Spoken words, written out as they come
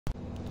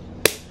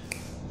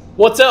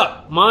What's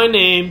up? My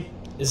name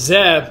is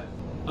Zeb.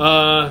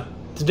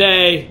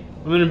 Today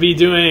I'm going to be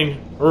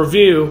doing a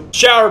review.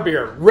 Shower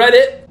beer.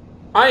 Reddit.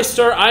 I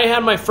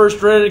had my first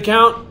Reddit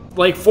account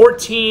like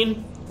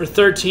 14 or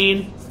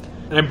 13,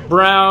 and I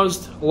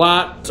browsed a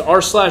lot. It's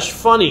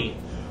r/funny,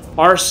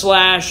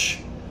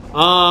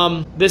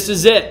 this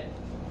is it.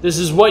 This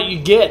is what you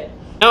get.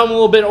 Now I'm a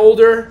little bit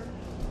older.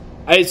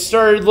 I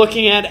started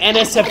looking at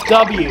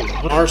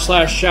NSFW,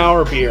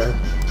 r/shower beer,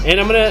 and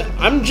I'm gonna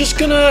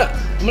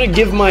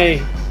give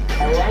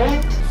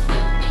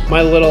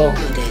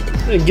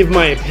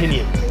my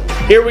opinion.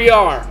 Here we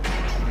are,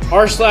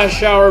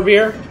 r/shower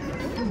beer.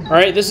 All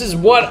right, this is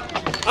what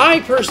I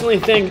personally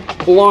think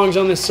belongs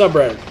on this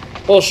subreddit.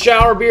 Little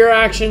shower beer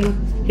action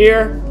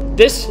here.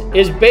 This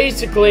is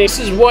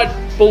what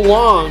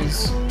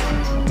belongs,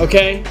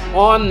 okay,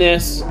 on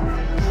this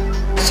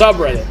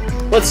subreddit.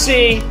 Let's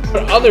see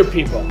what other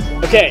people.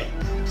 Okay,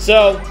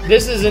 so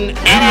this is an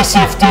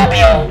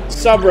NSFW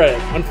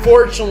subreddit.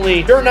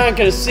 Unfortunately, you're not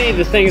gonna see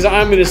the things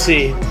I'm gonna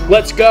see.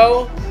 Let's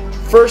go.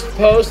 First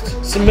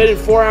post submitted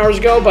 4 hours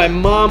ago by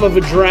Mom of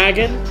a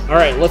Dragon. All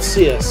right, let's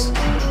see this.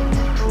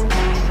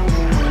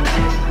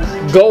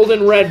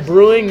 Golden Red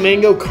Brewing,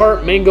 Mango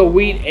Cart, Mango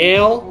Wheat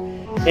Ale,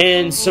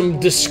 and some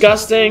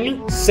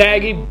disgusting,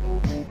 saggy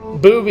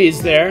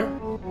boobies there.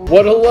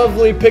 What a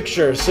lovely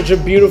picture. Such a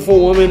beautiful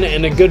woman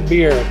and a good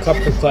beer.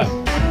 Clap, clap, clap.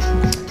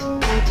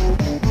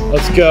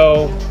 Let's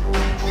go.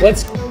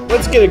 Let's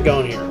get it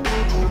going here.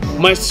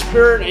 My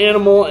spirit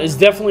animal is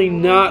definitely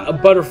not a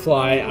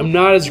butterfly. I'm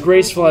not as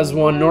graceful as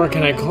one, nor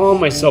can I call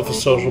myself a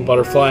social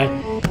butterfly.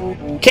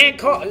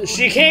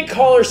 She can't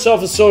call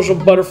herself a social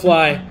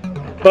butterfly,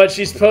 but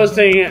she's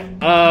posting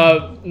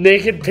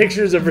naked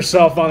pictures of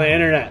herself on the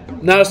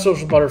internet. Not a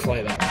social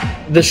butterfly though.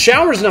 The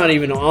shower's not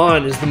even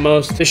on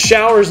the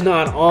shower's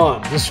not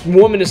on. This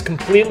woman is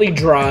completely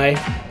dry.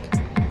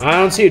 I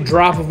don't see a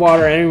drop of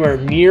water anywhere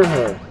near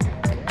her,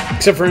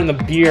 except for in the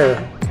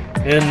beer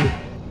and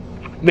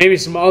maybe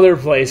some other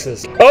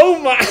places. Oh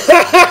my!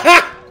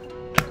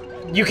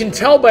 You can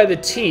tell by the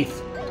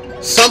teeth,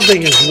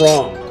 something is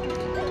wrong.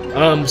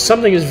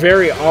 Something is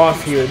very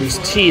off here. These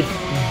teeth,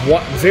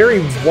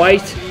 very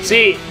white.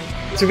 See,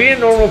 to be a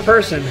normal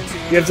person,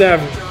 you have to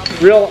have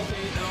real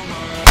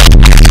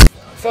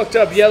fucked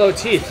up yellow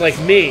teeth like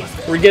me.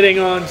 We're getting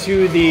on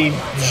to the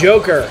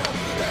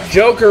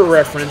Joker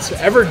reference.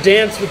 Ever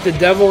dance with the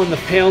devil in the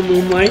pale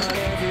moonlight?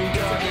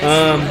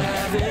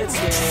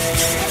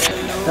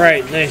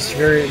 Alright, nice.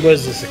 What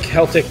is this? A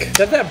Celtic?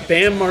 Is that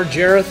Bam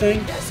Margera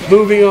thing?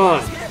 Moving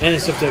on.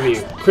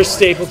 NSFW. Chris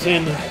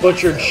Stapleton,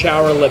 butchered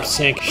shower lip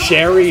sync.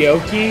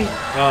 Karaoke?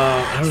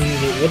 I don't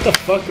even know.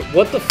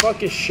 What the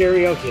fuck is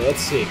karaoke? Let's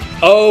see.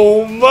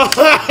 Oh my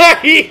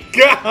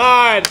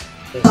god!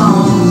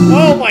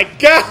 Oh my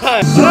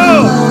god!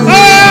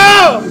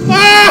 Oh!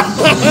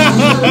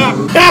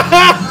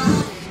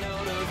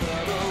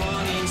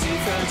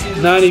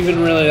 Not even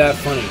really that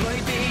funny.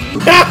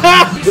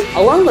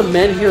 A lot of the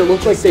men here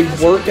look like they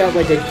work at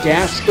like a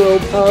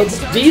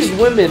gastropub. These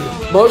women,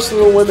 most of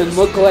the women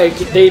look like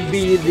they'd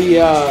be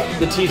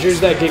the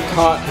teachers that get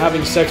caught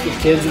having sex with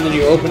kids, and then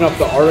you open up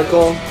the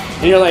article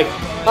and you're like,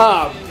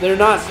 they're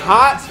not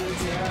hot?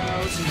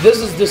 This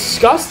is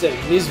disgusting.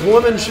 These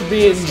women should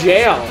be in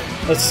jail.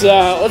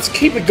 Let's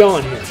keep it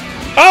going here.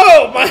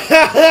 Oh my!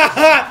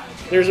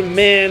 There's a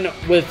man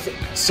with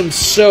some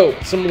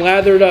soap, some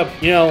lathered up,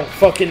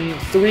 fucking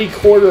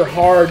 3/4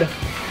 hard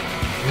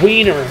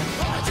wiener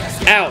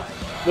out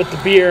with the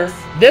beer.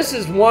 This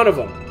is one of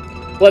them.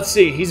 Let's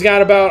see. He's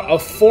got about a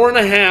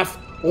 4.5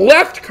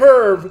 left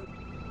curve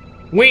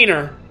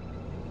wiener.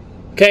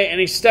 Okay, and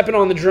he's stepping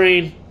on the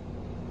drain.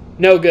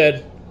 No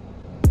good.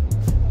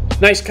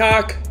 Nice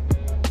cock.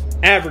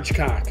 Average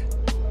cock.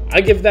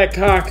 I give that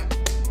cock,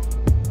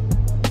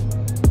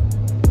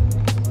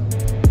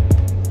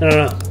 I don't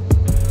know.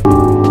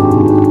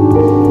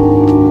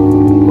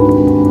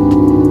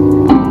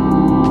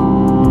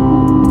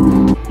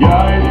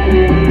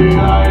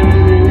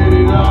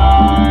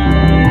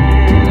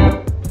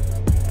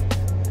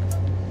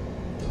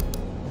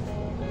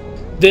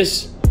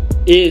 This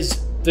is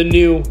the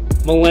new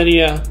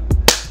millennia.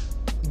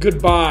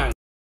 Goodbye.